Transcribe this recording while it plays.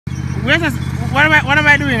Where's this? What am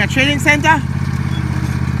I doing? A training center?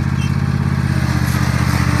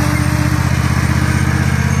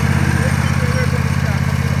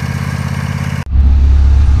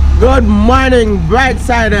 Good morning,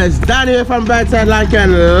 Brightsiders. Dan here from Brightside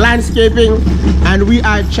Lankan Landscaping, and we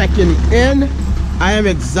are checking in. I am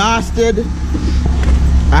exhausted.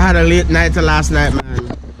 I had a late night last night,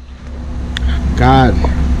 man. God.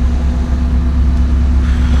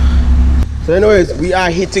 So anyways, we are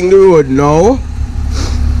hitting the road now,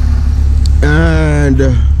 and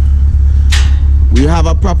we have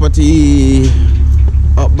a property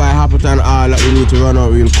up by Hopperton Hall that we need to run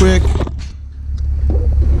out real quick.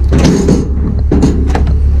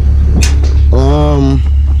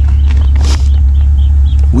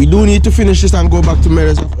 We do need to finish this and go back to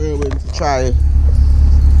Meadows of Irwin to try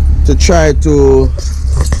to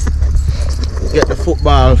get the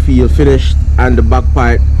football field finished and the back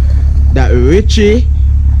part that Richie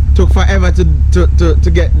took forever to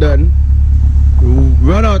get done.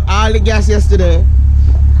 Run out all the gas yesterday.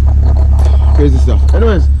 Crazy stuff.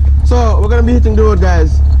 Anyways, so we're gonna be hitting the road,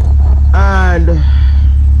 guys, and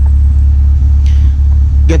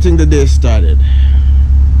getting the day started.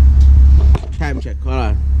 Time check, hold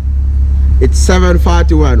on. It's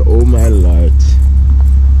 7:41. Oh my lord.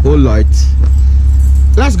 Oh lord.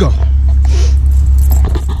 Let's go.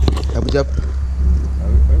 Up.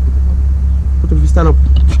 Put if you stand up.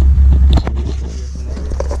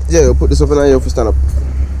 Yeah, you'll put this up and you have to stand up.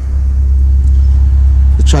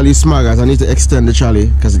 The trolley is small, guys. I need to extend the trolley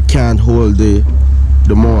because it can't hold the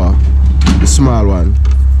mower. The small one.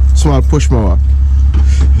 Small push mower.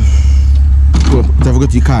 Go, have a go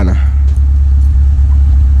to your corner.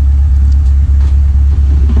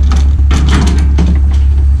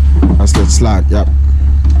 That's the slant, yep.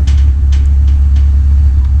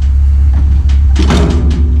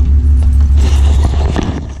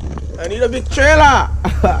 I need a big trailer.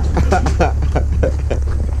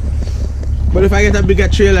 But if I get a bigger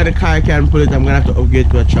trailer, the car can pull it. I'm gonna have to upgrade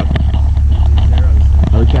to a truck.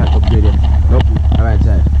 Oh, we can't upgrade it. Nope. Right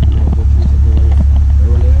side.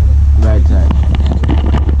 Right side.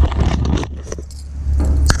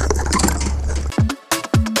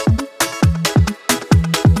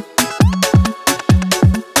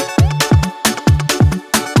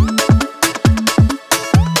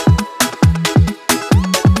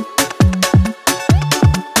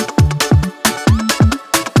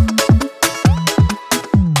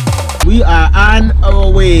 We are on our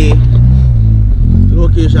way to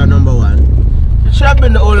location number 1. It should have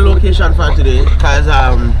been the only location for today because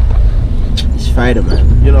it's Friday,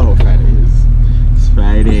 man. You know how Friday is. It's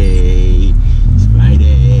Friday. It's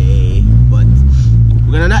Friday. But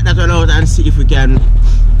we're gonna knock that one out and see if we can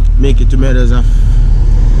make it to Meadows of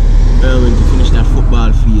Irwin to finish that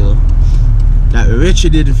football field that Richie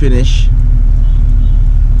didn't finish.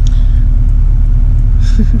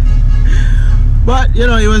 But you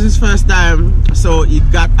know, it was his first time, so he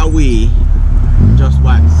got away just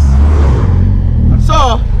once.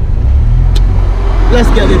 So let's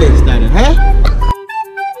get the day started, huh?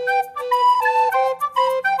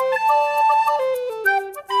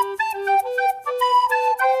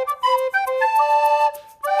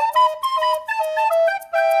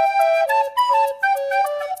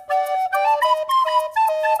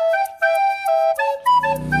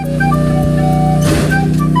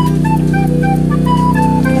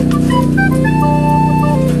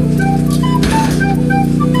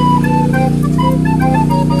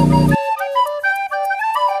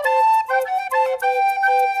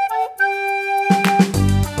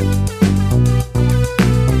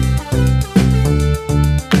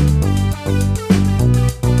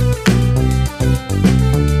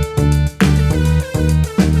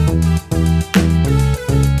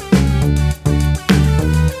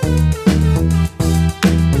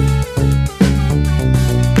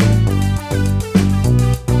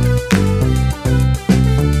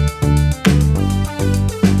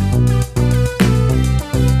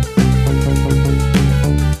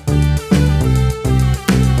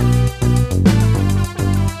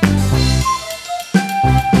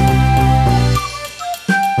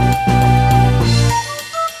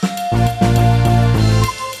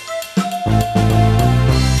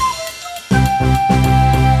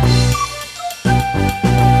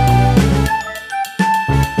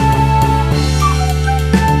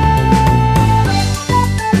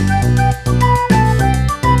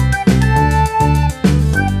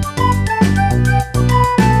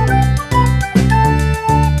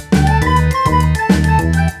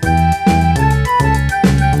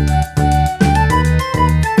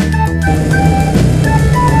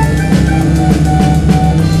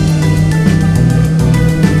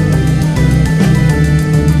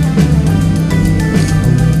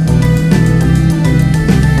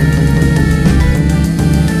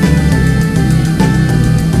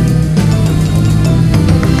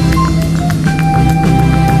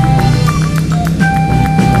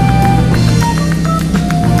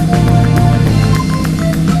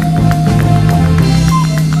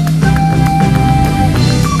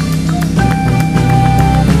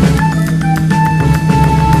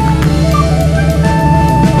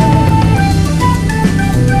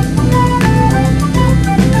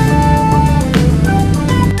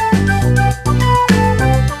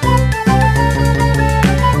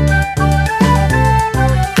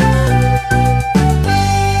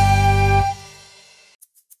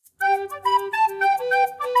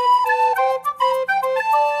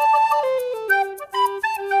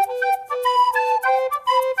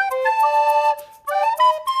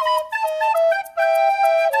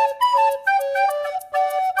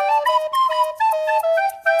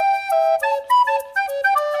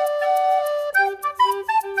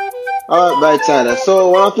 Alright, right sider. So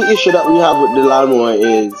one of the issues that we have with the lawnmower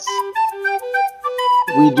is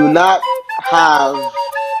we do not have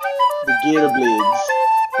the gator blades,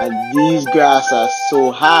 and these grass are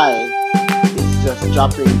so high, it's just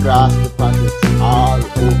dropping grass deposits all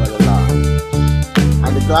over the lawn.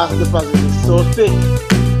 And the grass deposit is so thick,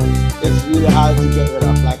 it's really hard to get rid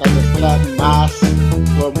of. Like I just can't mass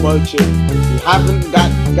for mulching. We haven't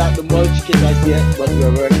got the mulch kit as yet, but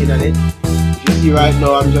we're working on it. If you see right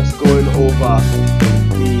now, I'm just going over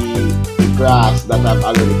the grass that I've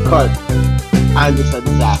already cut, and it's a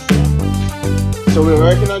disaster. So we're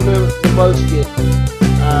working on the mulch kit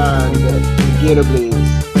and the gator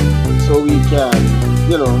blades, so we can,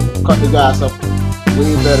 you know, cut the grass up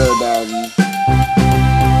way better than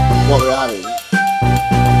what we're having.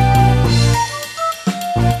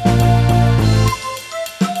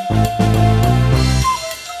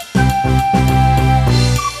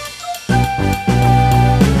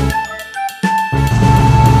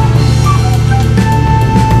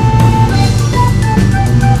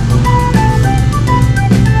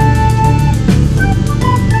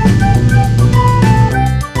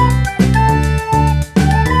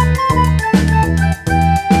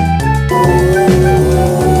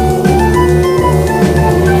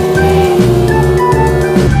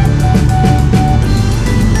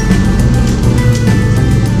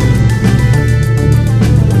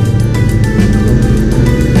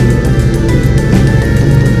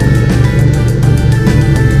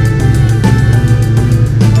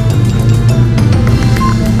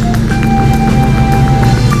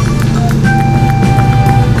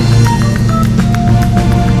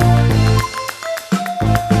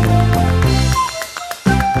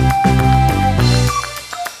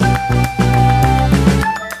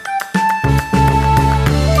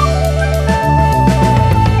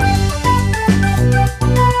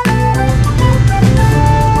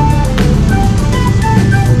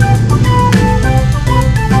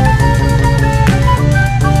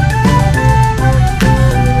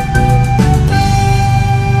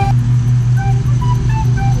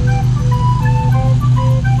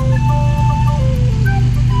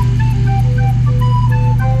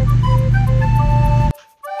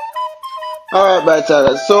 Alright, my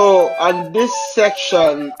channel. So on this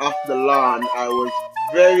section of the lawn, I was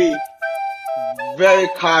very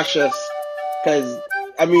cautious, because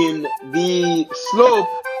I mean the slope,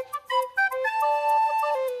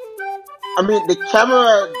 I mean the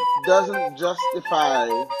camera doesn't justify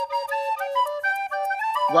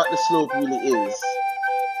what the slope really is.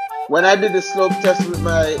 When I did the slope test with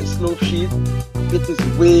my slope sheet, it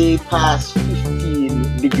is way past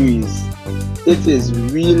 15 degrees. It is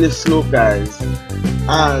really slow, guys,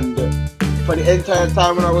 and for the entire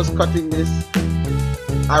time when I was cutting this,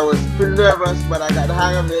 I was pretty nervous, but I got the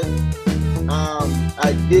hang of it.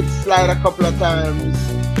 I did slide a couple of times.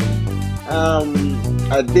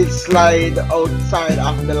 I did slide outside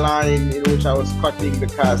of the line in which I was cutting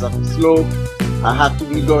because of the slope. I have to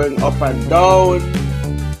be going up and down,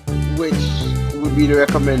 which would be the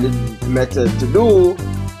recommended method to do,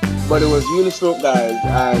 but it was really slow, guys,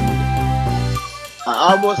 and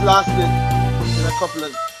I almost lost it in a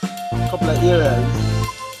couple of areas,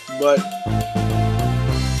 but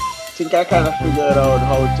I think I kind of figured out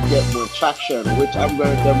how to get more traction, which I'm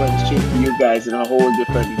going to demonstrate to you guys in a whole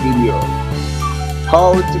different video.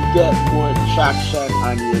 How to get more traction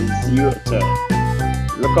on your zero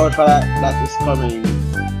turn. Look out for that. That is coming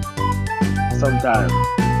sometime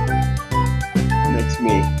next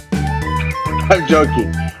May. I'm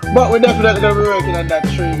joking, but we're definitely going to be working on that to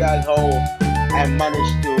show you guys how I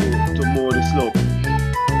managed to mow the slope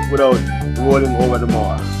without rolling over the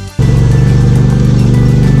mower.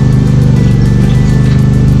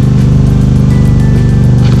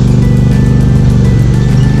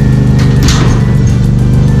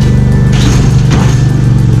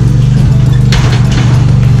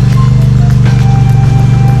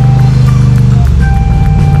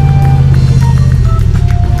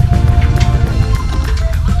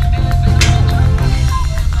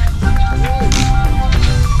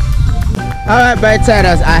 Alright,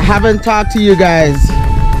 bite-siders, I haven't talked to you guys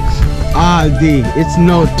all day. It's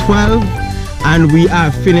now 12 and we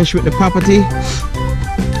are finished with the property.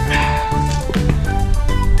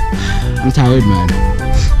 I'm tired, man.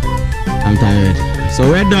 I'm tired. So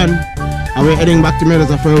we're done and we're heading back to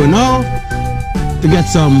Meadows of Railway now to get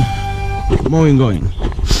some mowing going.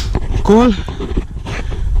 Cool?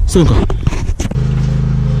 Soon come.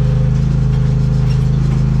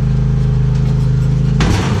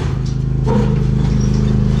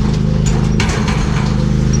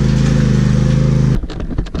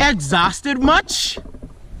 Exhausted much?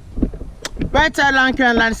 Right side lawn care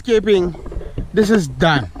and landscaping, this is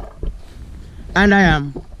done. And I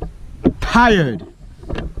am tired.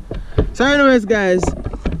 So anyways guys,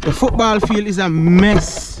 the football field is a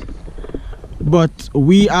mess, but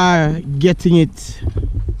we are getting it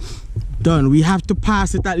done. We have to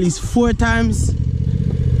pass it at least 4 times.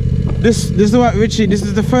 This is what Richie, this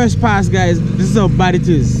is the first pass guys. This is how bad it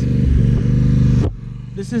is.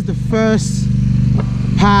 This is the first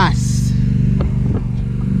pass.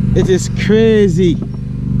 It is crazy.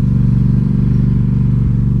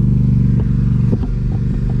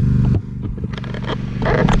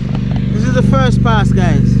 This is the first pass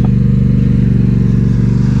guys.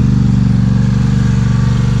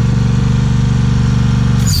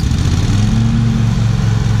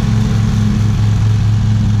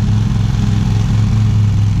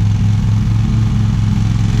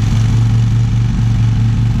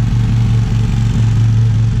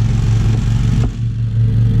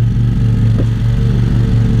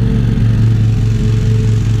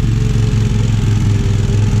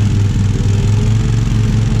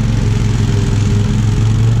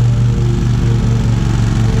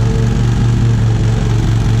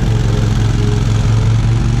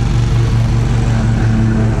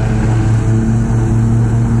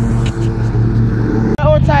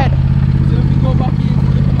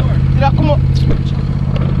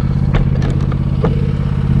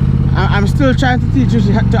 I'm still trying to teach you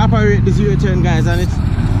to operate the zero turn guys, and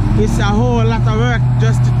it's a whole lot of work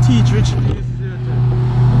just to teach Richie to use the zero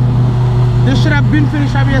turn. This should have been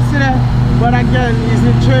finished up yesterday, but again he's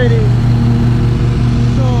in training.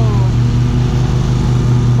 So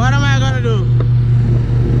what am I gonna do?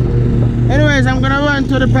 Anyways, I'm gonna run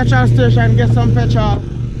to the petrol station and get some petrol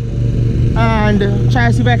and try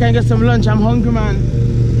to see if I can get some lunch. I'm hungry man.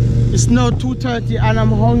 It's now 2:30 and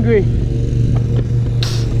I'm hungry.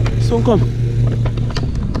 So come.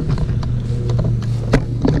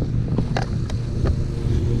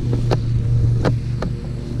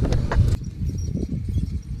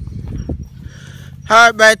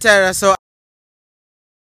 Alright, by Tyra, so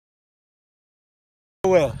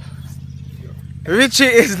well. Richie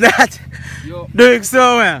is not doing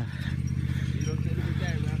so well.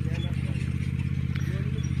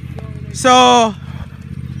 So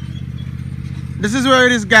this is where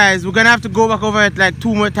it is guys. We're gonna have to go back over it like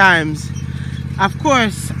 2 more times. Of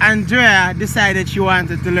course, Andrea decided she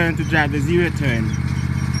wanted to learn to drive the zero turn.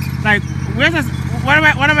 Like, where's this, what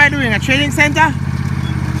am I doing? A training center?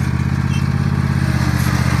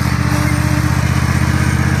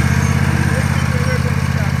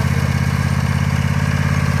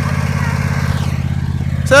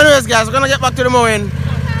 So anyways guys, we're gonna get back to the mowing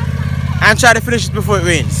and try to finish it before it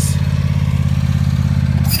rains.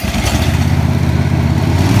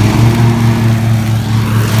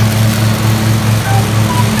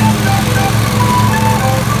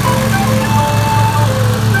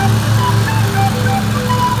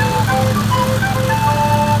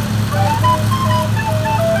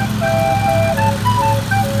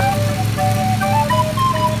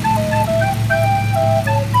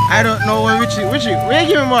 I don't know where Richie, where you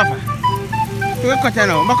give him off? We'll cut it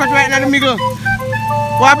now. I'm cut right in the middle.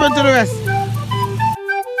 What happened to the rest?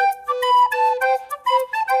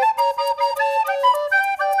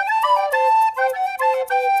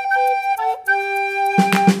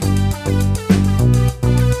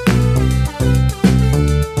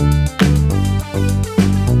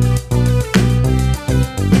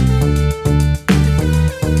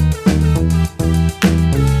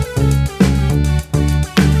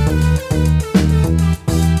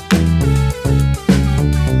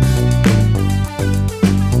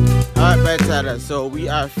 So we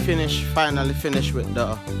are finally finished with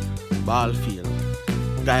the ball field.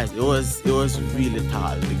 Guys, it was really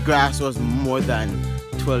tall. The grass was more than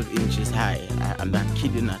 12 inches high. I'm not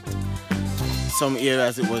kidding that. Some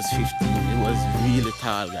areas it was 15. It was really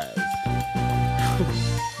tall, guys.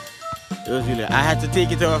 It was really, I had to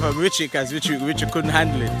take it over from Richie because Richie couldn't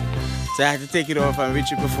handle it. So I had to take it over from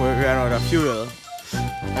Richie before we ran out of fuel.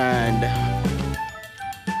 And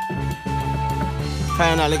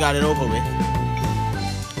finally got it over with.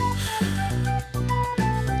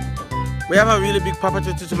 We have a really big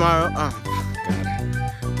property tomorrow. Oh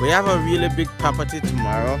God. We have a really big property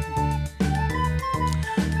tomorrow.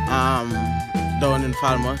 Down in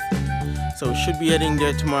Falmouth. So we should be heading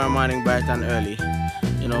there tomorrow morning bright and early.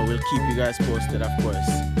 You know, we'll keep you guys posted, of course.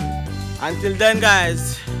 Until then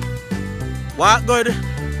guys, walk good.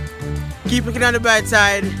 Keep looking on the bright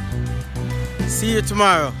side. See you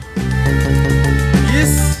tomorrow.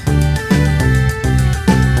 Peace.